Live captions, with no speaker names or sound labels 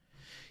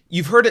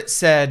You've heard it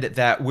said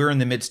that we're in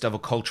the midst of a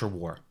culture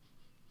war.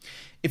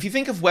 If you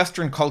think of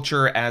Western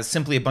culture as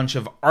simply a bunch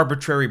of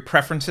arbitrary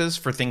preferences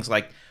for things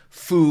like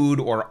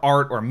food or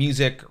art or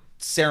music, or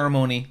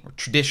ceremony or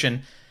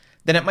tradition,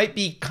 then it might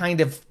be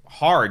kind of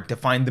hard to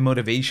find the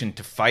motivation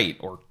to fight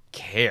or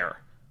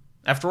care.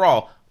 After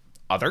all,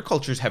 other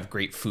cultures have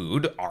great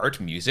food, art,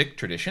 music,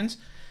 traditions.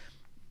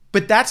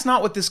 But that's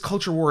not what this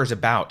culture war is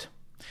about.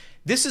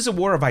 This is a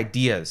war of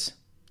ideas.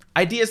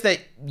 Ideas that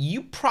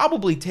you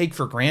probably take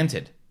for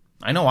granted.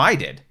 I know I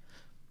did.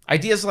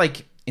 Ideas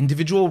like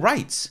individual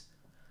rights,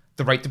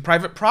 the right to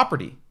private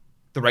property,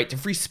 the right to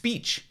free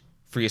speech,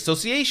 free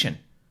association,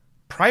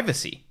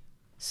 privacy,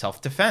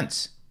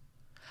 self-defense.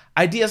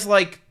 Ideas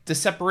like the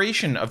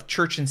separation of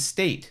church and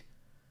state.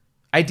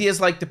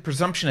 Ideas like the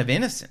presumption of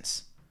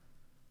innocence,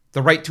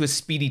 the right to a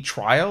speedy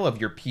trial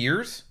of your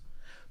peers,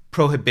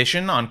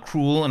 prohibition on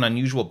cruel and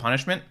unusual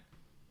punishment,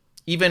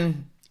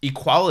 even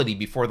equality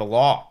before the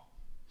law.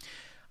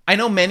 I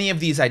know many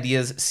of these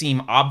ideas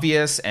seem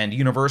obvious and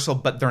universal,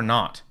 but they're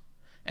not.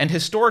 And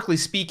historically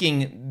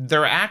speaking,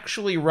 they're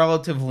actually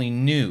relatively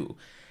new.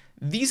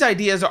 These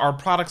ideas are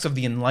products of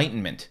the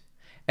Enlightenment,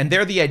 and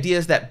they're the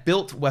ideas that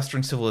built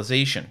Western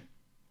civilization,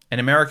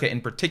 and America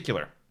in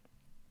particular.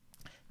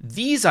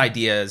 These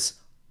ideas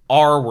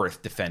are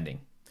worth defending,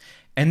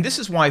 and this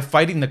is why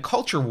fighting the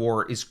culture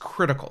war is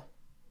critical.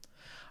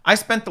 I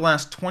spent the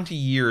last 20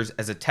 years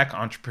as a tech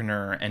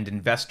entrepreneur and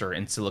investor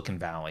in Silicon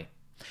Valley.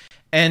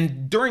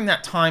 And during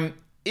that time,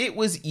 it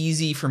was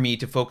easy for me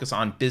to focus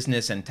on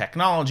business and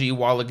technology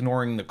while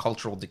ignoring the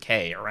cultural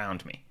decay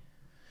around me.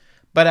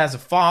 But as a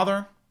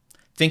father,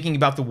 thinking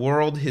about the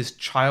world his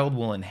child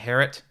will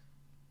inherit,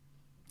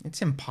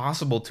 it's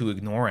impossible to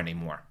ignore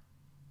anymore.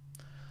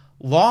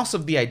 Loss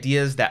of the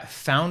ideas that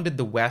founded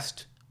the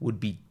West would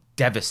be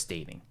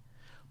devastating.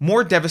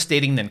 More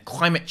devastating than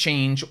climate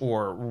change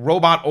or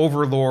robot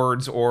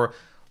overlords or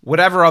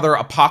whatever other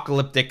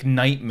apocalyptic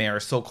nightmare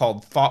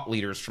so-called thought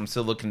leaders from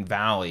Silicon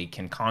Valley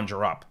can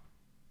conjure up.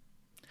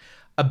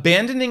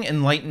 Abandoning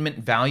Enlightenment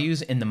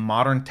values in the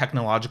modern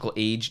technological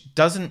age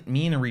doesn't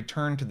mean a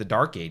return to the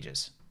Dark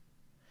Ages.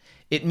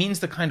 It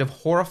means the kind of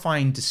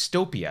horrifying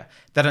dystopia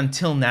that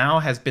until now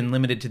has been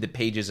limited to the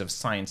pages of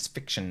science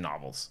fiction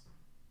novels.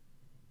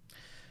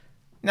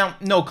 Now,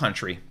 no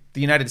country,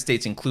 the United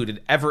States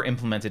included, ever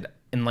implemented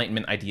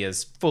Enlightenment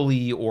ideas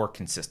fully or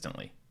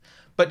consistently.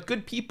 But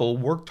good people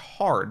worked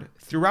hard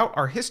throughout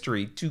our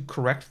history to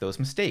correct those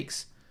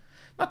mistakes.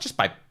 Not just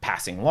by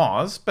passing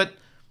laws, but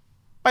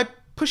by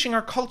pushing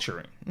our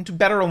culture into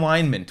better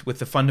alignment with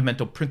the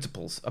fundamental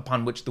principles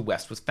upon which the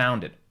West was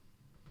founded.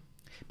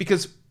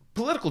 Because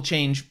political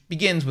change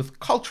begins with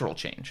cultural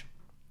change.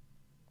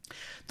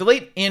 The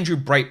late Andrew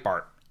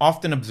Breitbart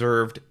often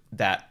observed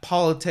that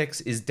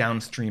politics is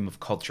downstream of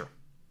culture.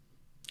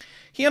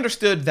 He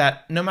understood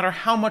that no matter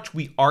how much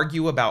we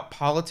argue about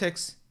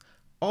politics,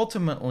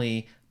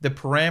 ultimately, the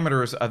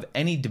parameters of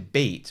any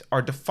debate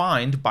are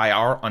defined by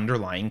our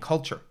underlying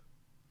culture.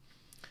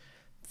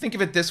 Think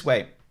of it this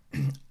way.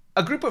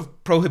 A group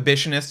of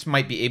prohibitionists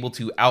might be able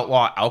to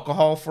outlaw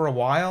alcohol for a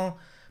while,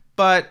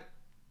 but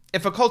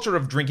if a culture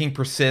of drinking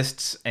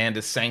persists and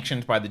is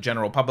sanctioned by the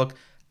general public,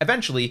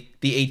 eventually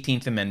the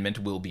 18th Amendment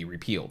will be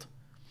repealed.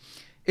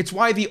 It's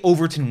why the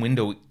Overton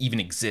window even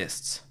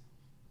exists.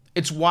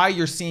 It's why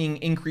you're seeing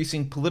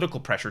increasing political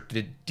pressure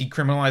to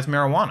decriminalize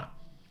marijuana.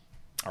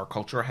 Our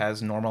culture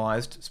has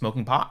normalized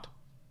smoking pot.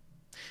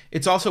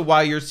 It's also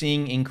why you're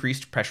seeing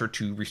increased pressure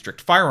to restrict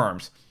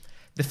firearms.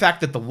 The fact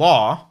that the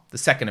law, the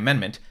Second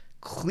Amendment,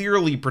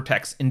 clearly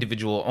protects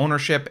individual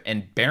ownership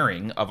and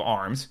bearing of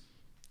arms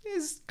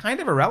is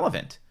kind of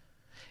irrelevant.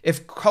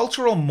 If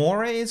cultural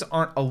mores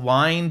aren't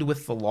aligned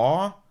with the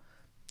law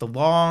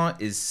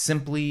is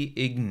simply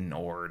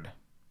ignored.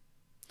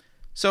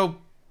 So,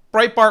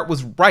 Breitbart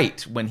was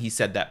right when he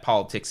said that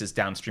politics is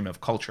downstream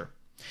of culture.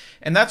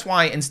 And that's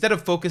why, instead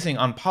of focusing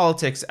on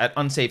politics at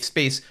Unsafe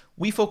Space,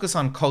 we focus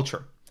on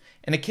culture,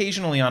 and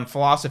occasionally on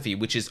philosophy,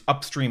 which is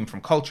upstream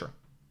from culture.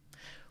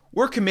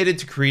 We're committed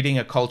to creating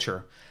a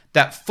culture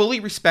that fully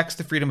respects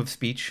the freedom of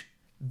speech,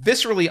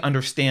 viscerally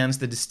understands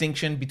the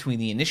distinction between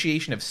the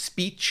initiation of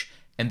speech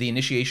and the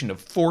initiation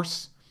of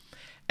force,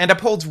 and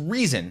upholds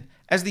reason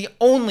as the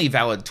only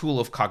valid tool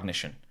of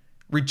cognition,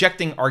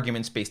 rejecting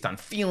arguments based on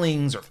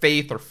feelings or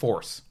faith or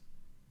force.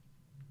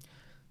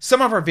 Some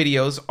of our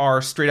videos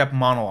are straight-up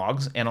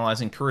monologues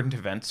analyzing current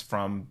events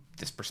from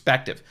this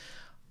perspective.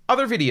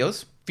 Other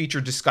videos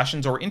feature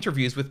discussions or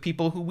interviews with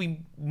people who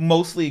we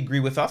mostly agree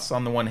with us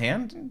on the one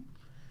hand, and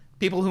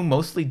people who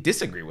mostly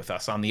disagree with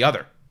us on the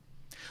other.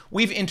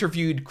 We've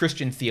interviewed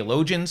Christian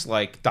theologians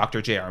like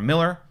Dr. J.R.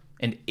 Miller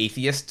and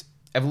atheist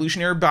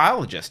evolutionary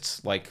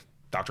biologists like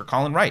Dr.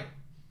 Colin Wright,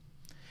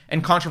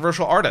 and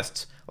controversial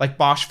artists like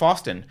Bosch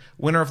Fawston,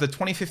 winner of the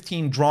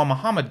 2015 Draw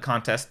Muhammad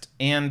contest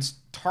and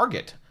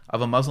target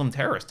of a Muslim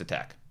terrorist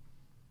attack.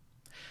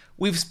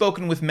 We've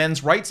spoken with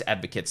men's rights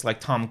advocates like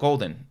Tom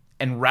Golden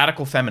and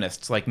radical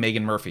feminists like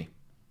Megan Murphy.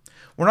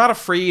 We're not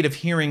afraid of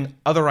hearing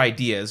other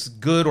ideas,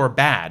 good or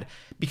bad,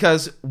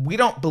 because we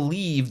don't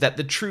believe that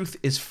the truth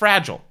is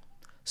fragile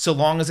so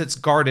long as it's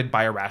guarded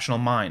by a rational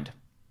mind.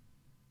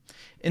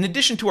 In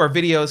addition to our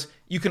videos,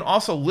 you can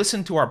also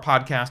listen to our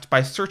podcast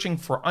by searching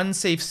for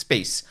Unsafe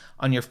Space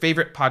on your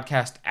favorite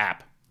podcast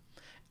app.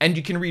 And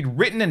you can read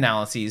written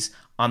analyses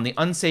on the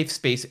Unsafe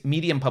Space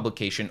Medium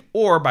publication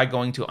or by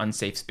going to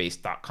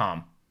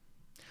unsafespace.com.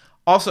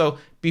 Also,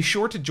 be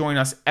sure to join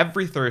us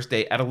every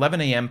Thursday at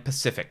 11 a.m.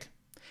 Pacific.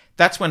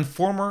 That's when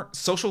former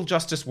social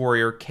justice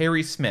warrior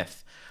Carrie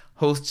Smith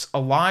hosts a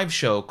live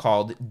show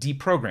called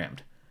Deprogrammed,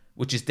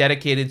 which is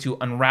dedicated to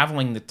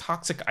unraveling the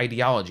toxic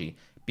ideology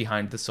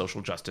behind the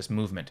social justice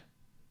movement.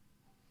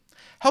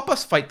 Help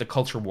us fight the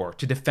culture war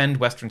to defend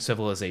Western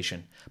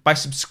civilization by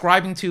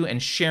subscribing to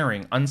and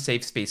sharing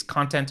Unsafe Space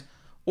content,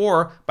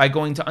 or by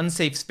going to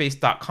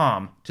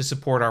unsafespace.com to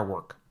support our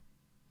work.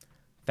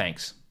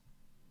 Thanks.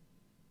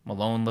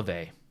 Malone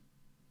LeVay.